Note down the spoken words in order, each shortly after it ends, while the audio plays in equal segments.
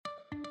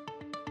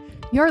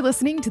You're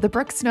listening to the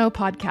Brooke Snow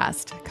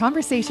Podcast,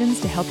 conversations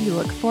to help you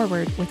look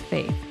forward with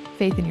faith.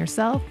 Faith in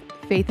yourself,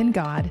 faith in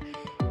God,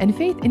 and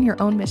faith in your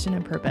own mission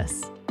and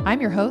purpose. I'm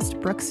your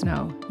host, Brooke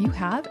Snow. You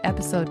have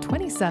episode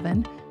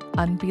 27,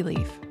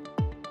 Unbelief.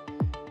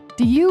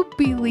 Do you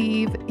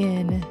believe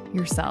in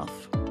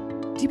yourself?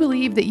 Do you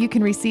believe that you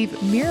can receive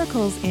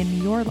miracles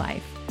in your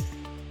life?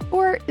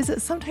 Or is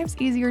it sometimes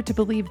easier to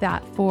believe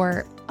that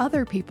for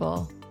other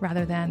people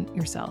rather than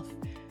yourself?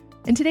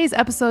 In today's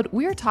episode,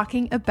 we're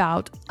talking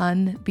about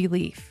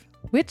unbelief,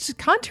 which,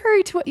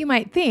 contrary to what you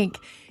might think,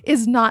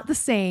 is not the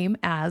same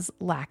as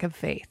lack of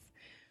faith.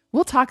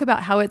 We'll talk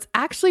about how it's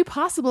actually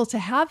possible to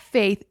have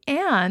faith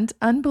and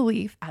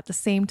unbelief at the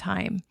same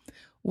time,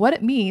 what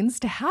it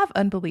means to have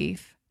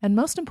unbelief, and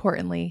most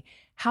importantly,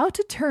 how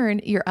to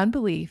turn your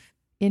unbelief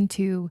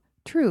into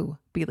true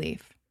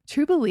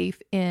belief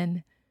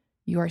in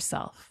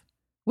yourself,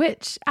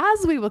 which,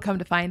 as we will come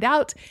to find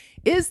out,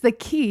 is the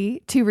key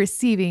to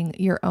receiving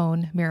your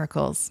own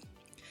miracles.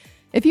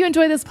 If you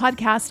enjoy this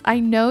podcast,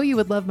 I know you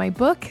would love my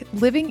book,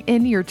 Living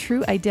in Your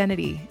True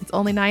Identity. It's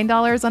only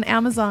 $9 on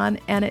Amazon,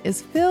 and it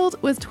is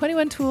filled with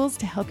 21 tools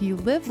to help you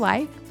live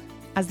life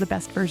as the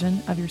best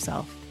version of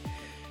yourself.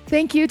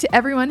 Thank you to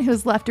everyone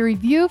who's left a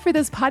review for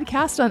this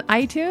podcast on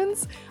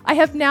iTunes. I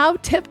have now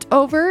tipped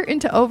over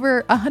into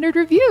over 100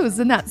 reviews,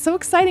 and that's so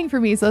exciting for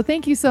me. So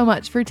thank you so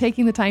much for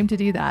taking the time to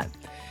do that.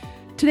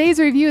 Today's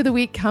review of the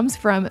week comes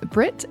from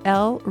Britt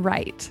L.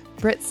 Wright.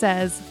 Britt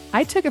says,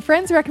 I took a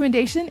friend's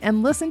recommendation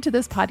and listened to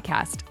this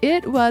podcast.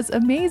 It was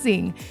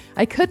amazing.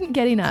 I couldn't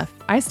get enough.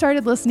 I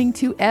started listening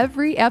to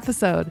every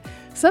episode,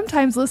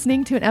 sometimes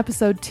listening to an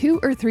episode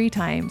 2 or 3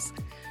 times.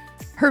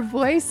 Her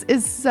voice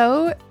is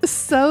so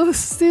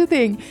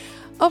soothing.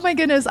 Oh my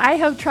goodness, I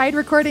have tried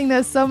recording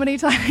this so many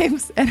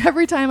times, and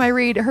every time I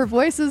read, her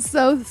voice is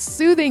so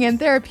soothing and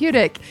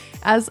therapeutic,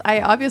 as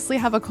I obviously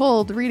have a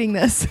cold reading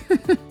this.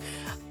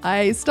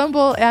 I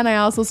stumble and I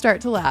also start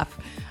to laugh.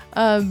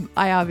 I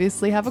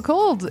obviously have a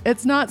cold.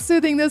 It's not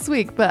soothing this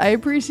week, but I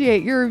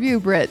appreciate your review,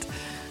 Britt.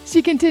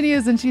 She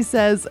continues and she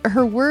says,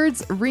 her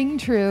words ring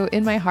true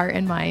in my heart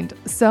and mind.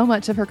 So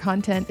much of her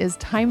content is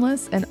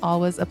timeless and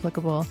always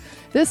applicable.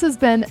 This has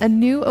been a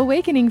new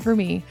awakening for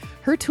me.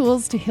 Her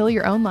tools to heal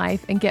your own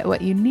life and get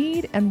what you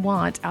need and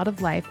want out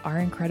of life are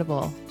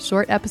incredible.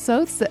 Short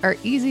episodes that are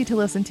easy to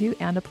listen to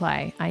and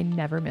apply. I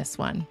never miss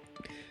one.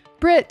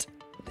 Britt,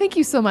 thank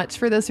you so much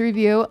for this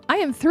review. I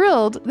am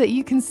thrilled that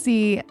you can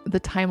see the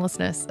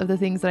timelessness of the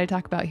things that I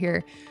talk about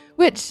here,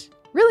 which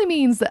really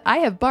means that I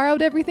have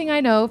borrowed everything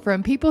I know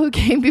from people who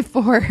came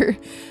before.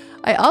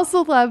 I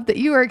also love that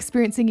you are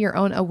experiencing your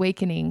own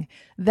awakening.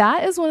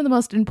 That is one of the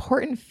most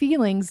important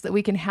feelings that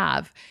we can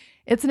have.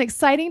 It's an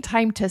exciting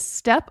time to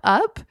step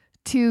up,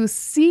 to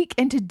seek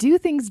and to do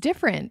things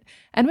different.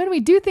 And when we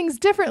do things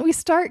different, we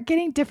start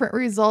getting different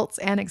results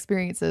and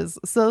experiences.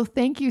 So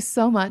thank you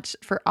so much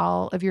for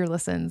all of your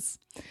listens.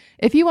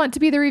 If you want to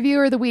be the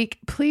reviewer of the week,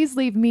 please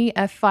leave me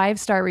a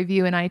 5-star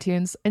review in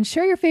iTunes and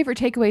share your favorite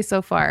takeaways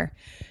so far.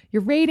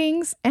 Your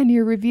ratings and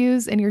your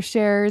reviews and your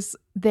shares,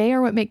 they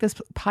are what make this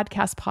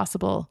podcast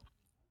possible.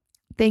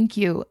 Thank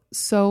you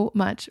so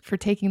much for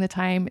taking the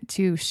time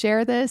to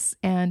share this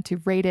and to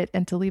rate it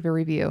and to leave a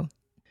review.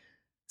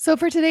 So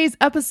for today's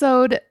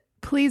episode,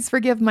 please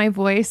forgive my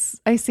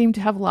voice. I seem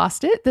to have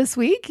lost it this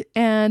week,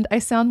 and I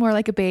sound more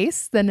like a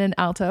bass than an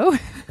alto.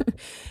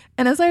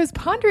 And as I was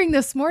pondering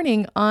this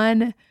morning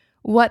on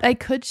what I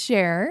could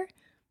share,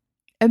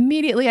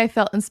 immediately I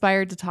felt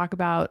inspired to talk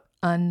about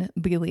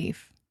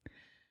unbelief.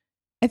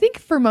 I think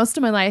for most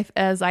of my life,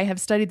 as I have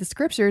studied the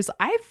scriptures,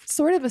 I've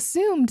sort of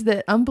assumed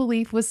that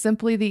unbelief was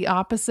simply the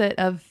opposite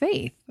of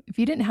faith. If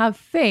you didn't have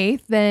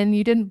faith, then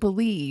you didn't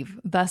believe.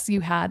 Thus,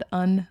 you had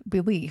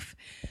unbelief.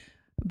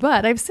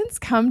 But I've since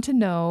come to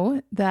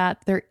know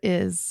that there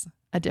is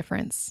a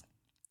difference.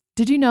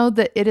 Did you know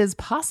that it is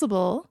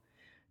possible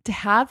to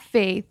have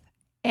faith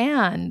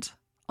and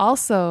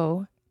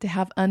also to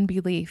have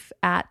unbelief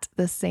at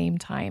the same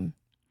time?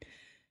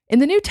 In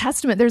the New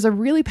Testament, there's a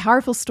really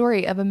powerful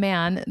story of a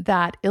man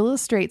that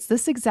illustrates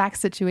this exact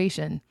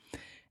situation.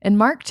 In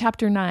Mark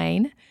chapter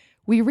 9,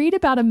 we read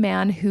about a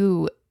man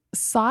who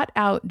sought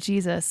out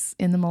Jesus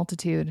in the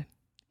multitude.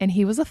 And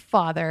he was a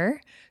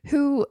father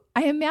who,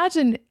 I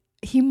imagine,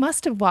 he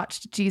must have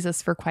watched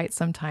Jesus for quite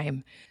some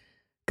time,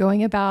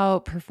 going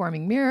about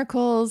performing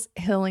miracles,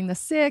 healing the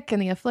sick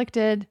and the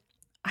afflicted.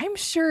 I'm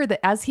sure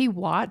that as he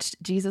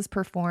watched Jesus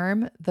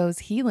perform those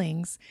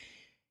healings,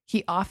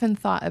 he often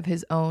thought of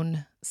his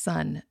own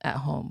son at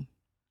home,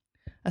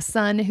 a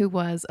son who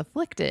was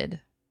afflicted,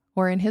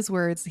 or in his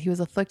words, he was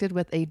afflicted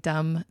with a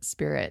dumb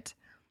spirit.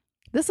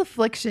 This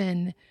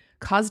affliction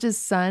caused his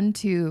son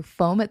to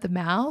foam at the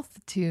mouth,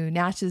 to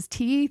gnash his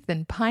teeth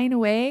and pine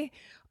away,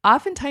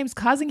 oftentimes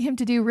causing him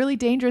to do really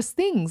dangerous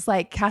things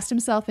like cast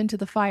himself into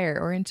the fire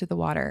or into the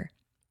water.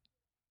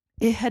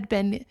 It had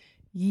been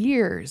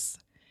years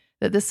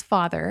that this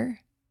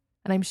father,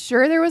 and I'm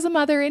sure there was a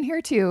mother in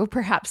here too,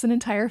 perhaps an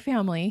entire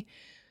family,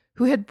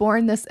 who had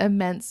borne this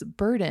immense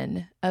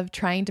burden of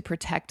trying to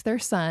protect their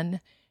son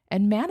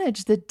and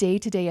manage the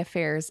day-to-day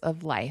affairs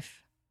of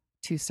life.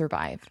 to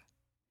survive.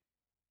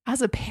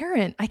 As a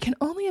parent, I can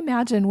only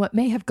imagine what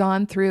may have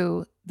gone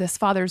through this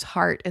father's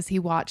heart as he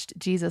watched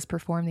Jesus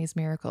perform these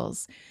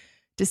miracles,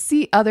 to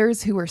see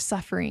others who were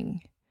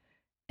suffering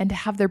and to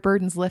have their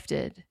burdens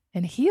lifted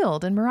and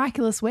healed in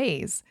miraculous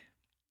ways.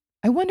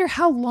 I wonder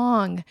how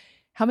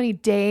many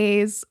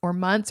days or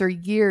months or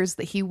years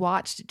that he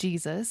watched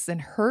Jesus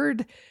and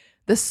heard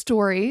the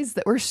stories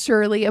that were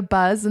surely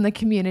abuzz in the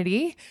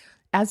community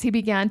as he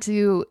began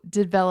to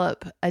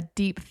develop a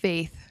deep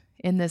faith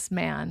in this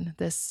man,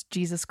 this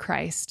Jesus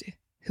Christ,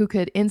 who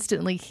could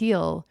instantly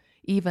heal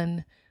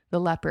even the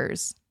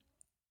lepers.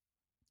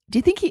 Do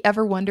you think he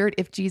ever wondered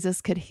if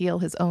Jesus could heal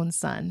his own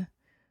son?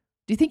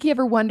 Do you think he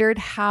ever wondered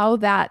how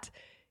that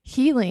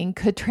healing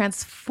could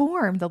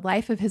transform the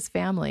life of his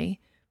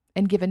family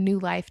and give a new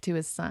life to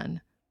his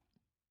son?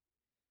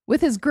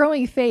 With his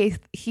growing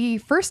faith, he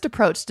first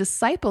approached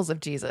disciples of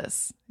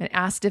Jesus and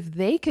asked if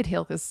they could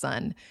heal his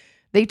son.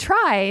 They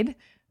tried,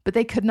 but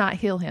they could not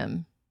heal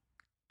him.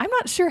 I'm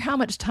not sure how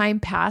much time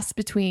passed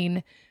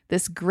between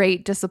this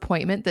great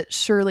disappointment that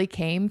surely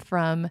came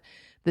from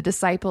the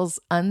disciples'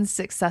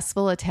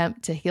 unsuccessful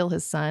attempt to heal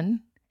his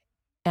son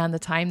and the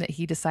time that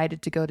he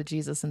decided to go to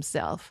Jesus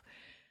himself.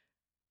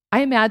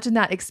 I imagine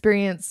that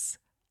experience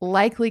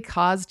likely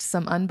caused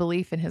some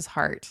unbelief in his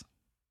heart.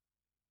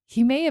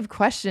 He may have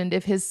questioned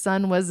if his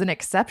son was an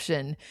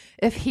exception,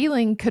 if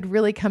healing could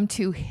really come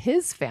to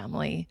his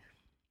family.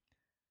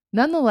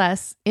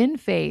 Nonetheless, in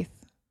faith,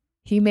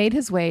 he made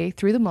his way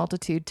through the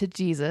multitude to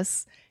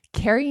Jesus,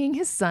 carrying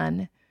his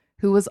son,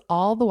 who was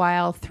all the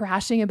while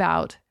thrashing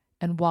about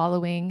and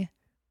wallowing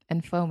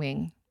and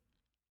foaming.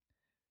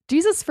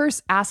 Jesus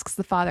first asks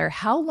the father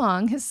how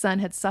long his son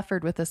had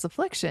suffered with this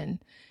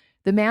affliction.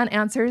 The man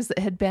answers that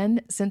it had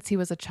been since he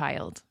was a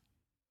child.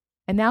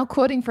 And now,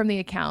 quoting from the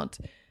account,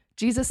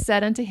 Jesus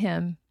said unto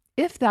him,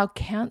 "If thou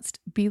canst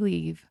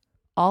believe,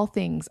 all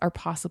things are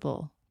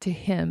possible to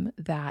him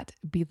that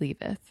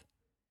believeth."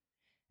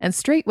 And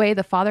straightway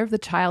the father of the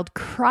child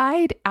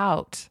cried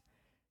out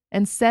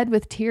and said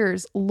with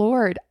tears,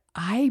 "Lord,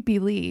 I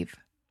believe.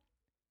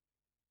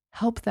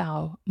 Help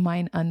thou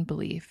mine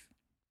unbelief."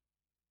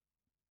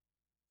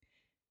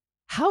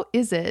 How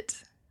is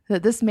it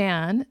that this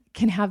man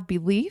can have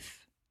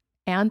belief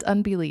and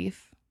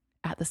unbelief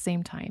at the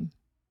same time?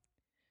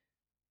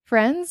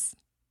 Friends,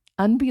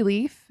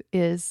 unbelief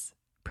is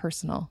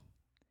personal.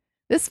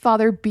 This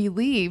father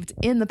believed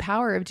in the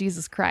power of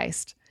Jesus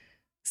Christ,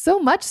 so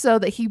much so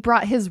that he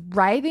brought his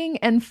writhing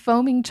and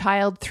foaming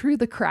child through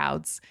the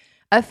crowds,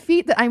 a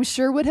feat that I'm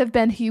sure would have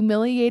been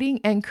humiliating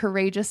and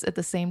courageous at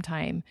the same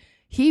time.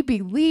 He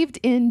believed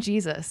in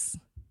Jesus,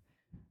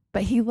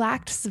 but he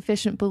lacked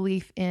sufficient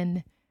belief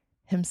in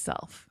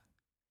himself.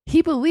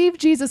 He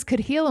believed Jesus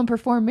could heal and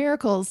perform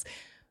miracles,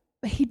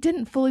 but he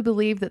didn't fully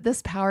believe that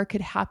this power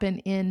could happen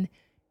in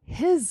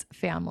his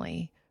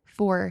family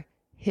for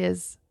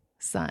his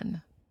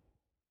son.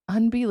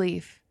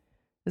 Unbelief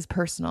is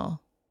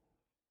personal.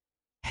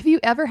 Have you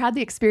ever had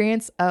the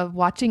experience of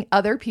watching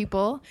other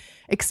people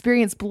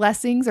experience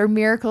blessings or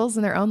miracles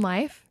in their own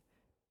life,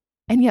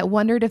 and yet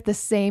wondered if the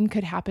same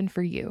could happen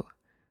for you?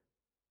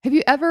 Have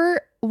you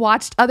ever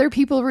watched other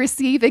people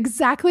receive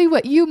exactly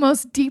what you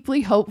most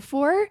deeply hope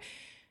for,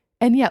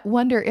 and yet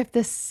wonder if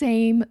the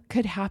same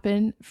could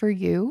happen for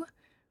you?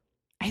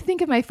 I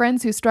think of my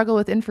friends who struggle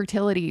with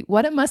infertility,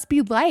 what it must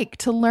be like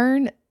to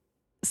learn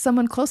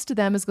someone close to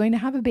them is going to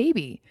have a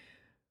baby.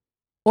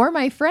 Or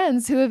my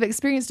friends who have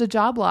experienced a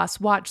job loss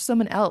watch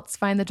someone else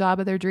find the job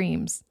of their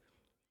dreams.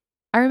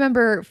 I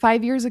remember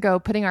 5 years ago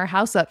putting our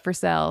house up for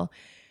sale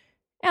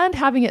and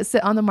having it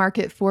sit on the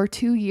market for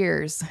 2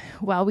 years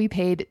while we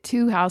paid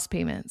 2 house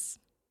payments.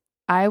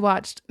 I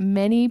watched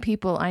many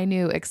people I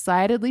knew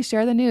excitedly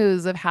share the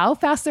news of how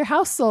fast their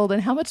house sold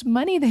and how much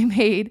money they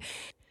made,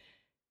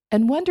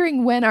 and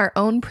wondering when our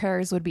own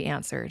prayers would be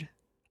answered.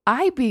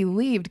 I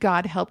believed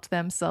God helped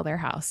them sell their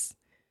house.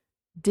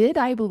 Did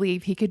I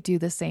believe he could do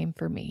the same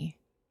for me?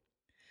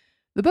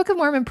 The Book of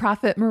Mormon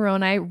prophet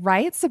Moroni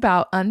writes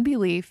about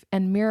unbelief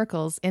and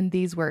miracles in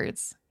these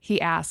words. He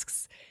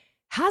asks,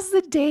 "Has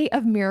the day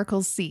of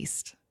miracles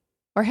ceased?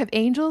 Or have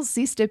angels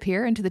ceased to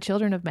appear unto the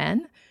children of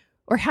men?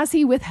 Or has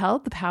he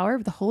withheld the power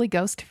of the Holy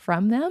Ghost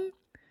from them?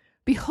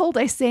 Behold,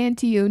 I say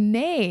unto you,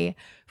 nay,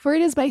 for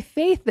it is by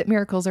faith that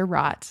miracles are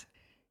wrought.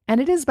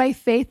 And it is by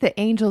faith that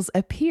angels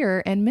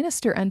appear and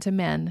minister unto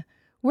men.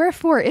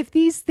 Wherefore, if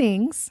these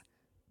things,"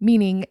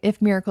 meaning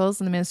if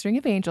miracles and the ministering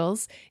of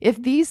angels,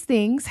 "if these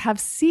things have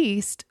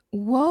ceased,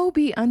 woe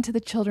be unto the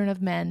children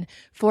of men,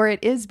 for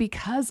it is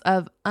because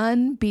of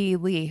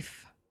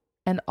unbelief,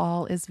 and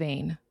all is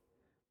vain."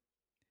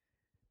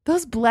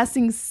 Those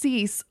blessings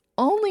cease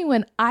only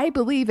when I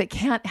believe it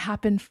can't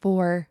happen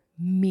for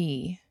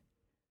me.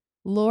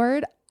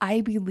 Lord,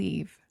 I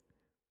believe.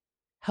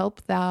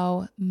 Help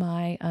thou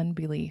my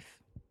unbelief.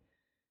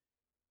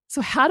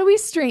 So how do we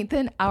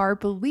strengthen our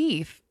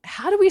belief?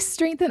 How do we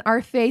strengthen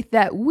our faith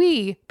that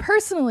we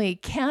personally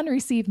can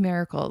receive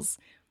miracles?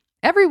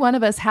 Every one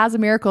of us has a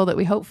miracle that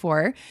we hope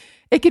for.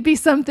 It could be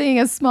something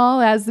as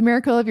small as the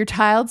miracle of your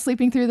child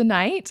sleeping through the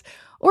night,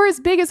 or as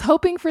big as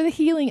hoping for the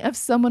healing of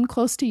someone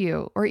close to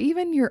you, or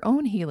even your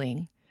own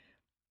healing.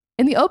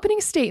 In the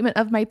opening statement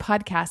of my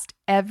podcast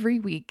every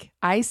week,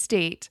 I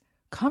state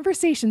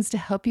conversations to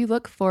help you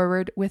look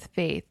forward with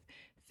faith.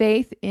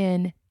 Faith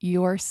in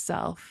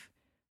yourself,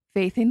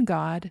 faith in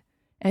God,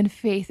 and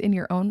faith in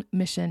your own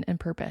mission and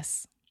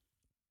purpose.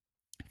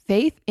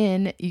 Faith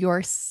in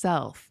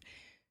yourself.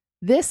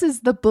 This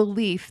is the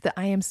belief that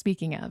I am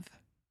speaking of.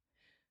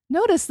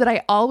 Notice that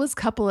I always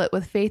couple it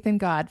with faith in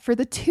God, for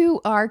the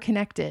two are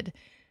connected.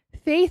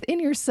 Faith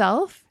in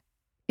yourself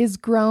is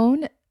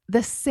grown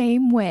the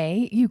same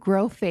way you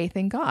grow faith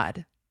in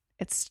God.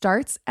 It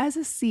starts as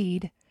a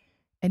seed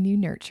and you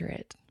nurture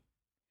it.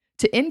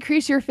 To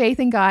increase your faith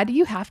in God,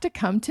 you have to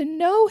come to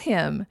know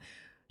Him.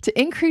 To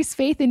increase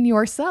faith in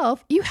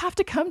yourself, you have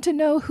to come to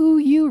know who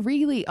you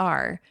really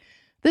are.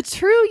 The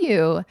true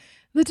you,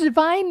 the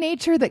divine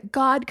nature that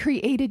God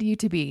created you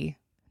to be.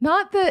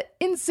 Not the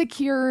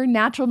insecure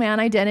natural man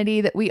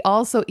identity that we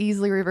all so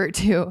easily revert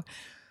to.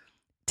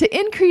 To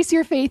increase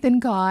your faith in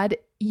God,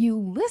 you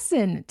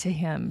listen to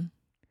Him.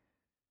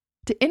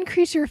 To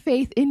increase your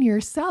faith in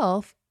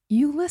yourself,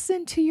 you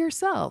listen to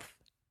yourself,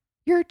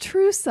 your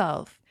true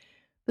self,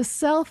 the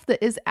self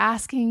that is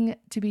asking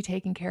to be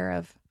taken care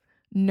of,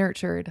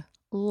 nurtured,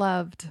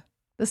 loved,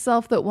 the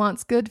self that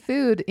wants good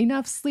food,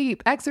 enough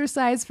sleep,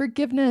 exercise,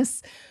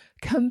 forgiveness,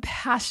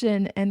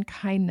 compassion, and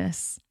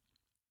kindness.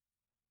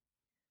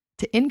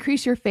 To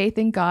increase your faith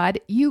in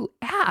God, you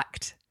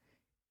act.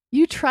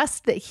 You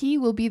trust that He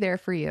will be there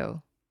for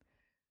you.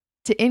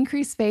 To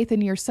increase faith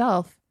in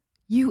yourself,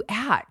 you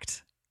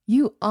act.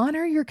 You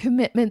honor your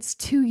commitments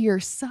to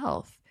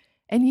yourself,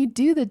 and you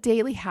do the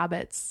daily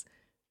habits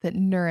that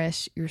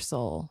nourish your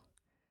soul.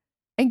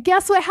 And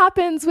guess what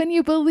happens when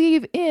you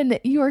believe in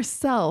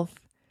yourself?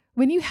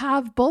 When you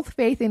have both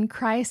faith in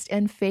Christ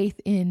and faith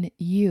in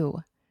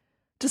you.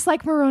 Just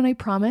like Moroni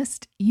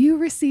promised, you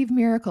receive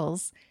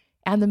miracles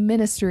and the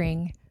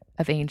ministering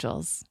of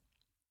angels.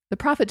 The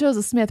prophet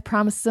Joseph Smith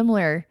promised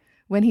similar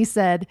when he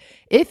said,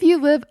 "If you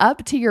live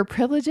up to your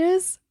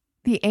privileges,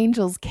 the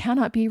angels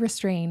cannot be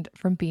restrained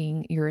from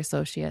being your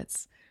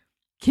associates."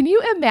 Can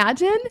you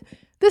imagine?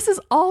 This is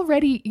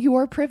already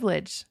your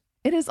privilege.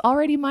 It is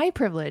already my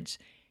privilege.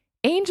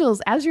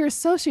 Angels as your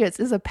associates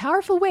is a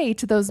powerful way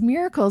to those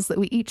miracles that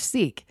we each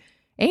seek.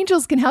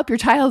 Angels can help your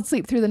child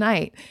sleep through the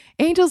night.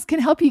 Angels can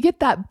help you get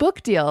that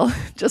book deal,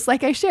 just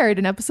like I shared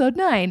in episode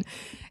 9.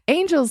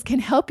 Angels can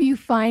help you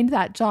find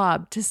that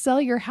job, to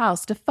sell your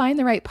house, to find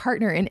the right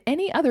partner, and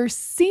any other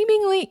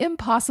seemingly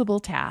impossible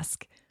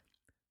task.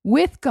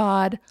 With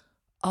God,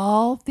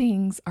 all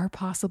things are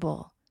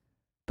possible,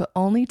 but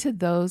only to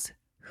those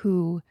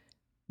who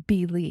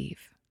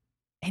believe.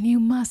 And you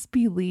must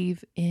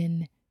believe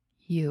in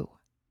you.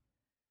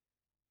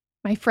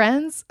 My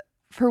friends,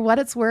 for what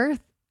it's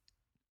worth,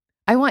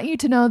 I want you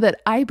to know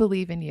that I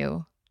believe in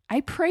you. I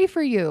pray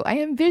for you. I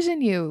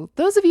envision you.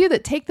 Those of you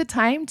that take the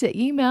time to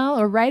email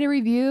or write a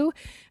review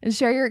and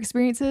share your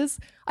experiences,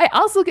 I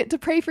also get to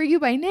pray for you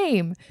by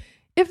name.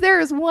 If there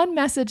is one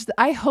message that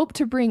I hope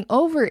to bring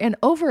over and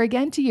over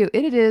again to you,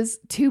 it is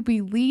to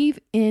believe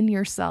in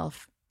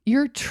yourself,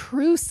 your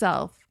true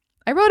self.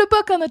 I wrote a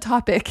book on the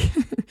topic,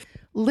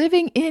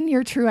 Living in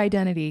Your True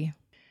Identity.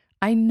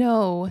 I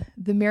know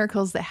the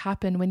miracles that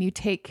happen when you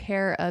take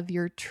care of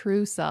your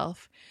true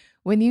self,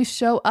 when you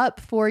show up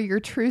for your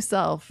true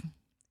self.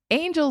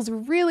 Angels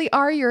really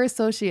are your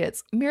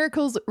associates.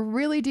 Miracles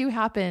really do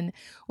happen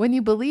when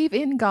you believe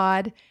in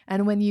God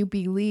and when you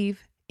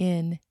believe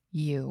in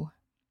you.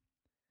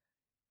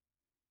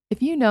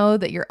 If you know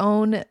that your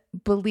own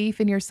belief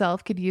in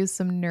yourself could use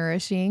some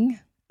nourishing,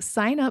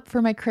 sign up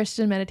for my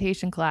Christian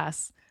meditation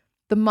class.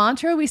 The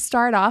mantra we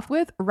start off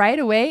with right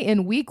away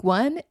in week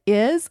 1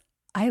 is,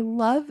 "I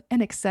love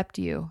and accept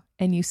you,"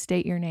 and you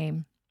state your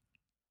name.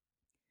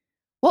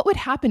 What would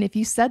happen if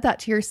you said that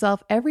to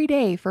yourself every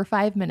day for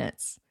 5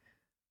 minutes?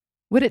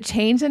 Would it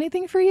change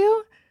anything for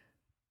you?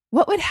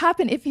 What would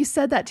happen if you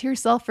said that to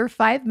yourself for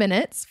 5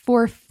 minutes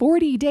for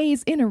 40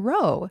 days in a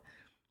row?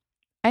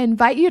 I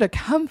invite you to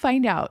come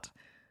find out.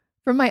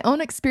 From my own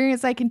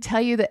experience, I can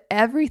tell you that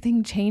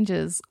everything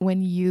changes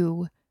when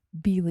you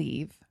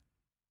believe.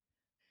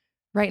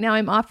 Right now,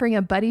 I'm offering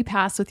a buddy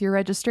pass with your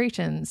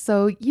registration,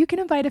 so you can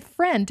invite a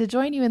friend to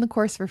join you in the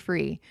course for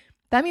free.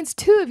 That means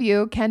 2 of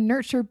you can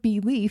nurture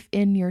belief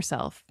in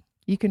yourself.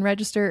 You can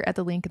register at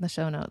the link in the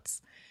show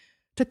notes.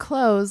 To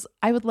close,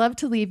 I would love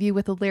to leave you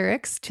with the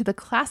lyrics to the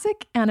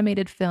classic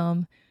animated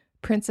film,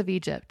 Prince of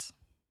Egypt.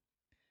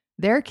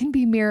 There can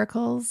be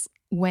miracles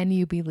when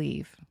you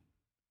believe.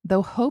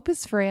 Though hope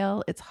is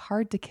frail, it's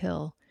hard to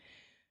kill.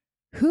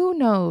 Who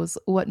knows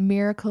what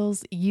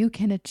miracles you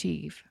can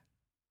achieve?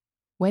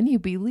 When you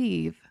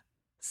believe,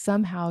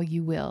 somehow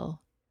you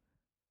will.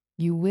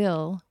 You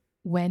will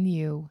when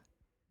you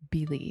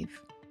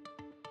believe.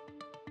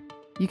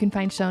 You can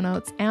find show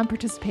notes and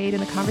participate in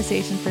the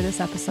conversation for this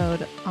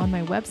episode on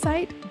my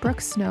website,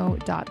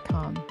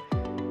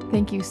 brookesnow.com.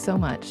 Thank you so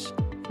much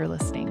for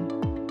listening.